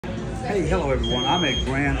Hey, hello everyone. I'm at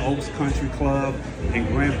Grand Oaks Country Club in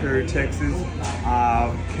Grand Prairie, Texas.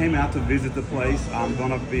 Came out to visit the place. I'm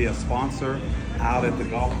gonna be a sponsor out at the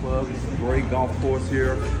golf club. It's a great golf course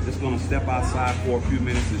here. Just gonna step outside for a few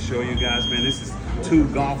minutes and show you guys, man, this is two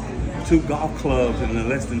golf clubs in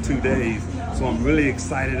less than 2 days. So I'm really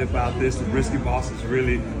excited about this. The Brisket boss is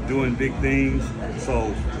really doing big things.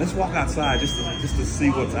 So let's walk outside just to see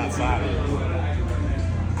what's outside.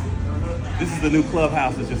 This is the new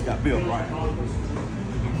clubhouse that just got built, right? All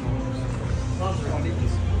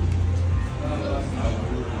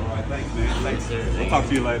right, thanks, man. Thanks, sir. We'll talk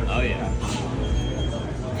to you later. Oh, yeah.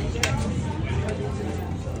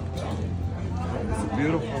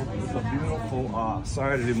 It's a beautiful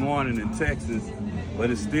Saturday morning in Texas, but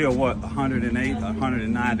it's still, what, 108,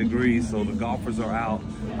 109 degrees, so the golfers are out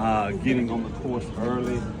getting on the course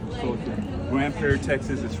early. So Grand Prairie,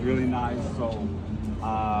 Texas, it's really nice. So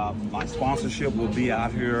my sponsorship will be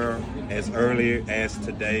out here as early as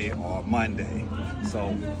today or Monday.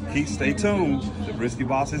 So stay tuned. The Brisket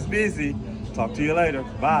boss is busy. Talk to you later.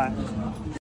 Bye.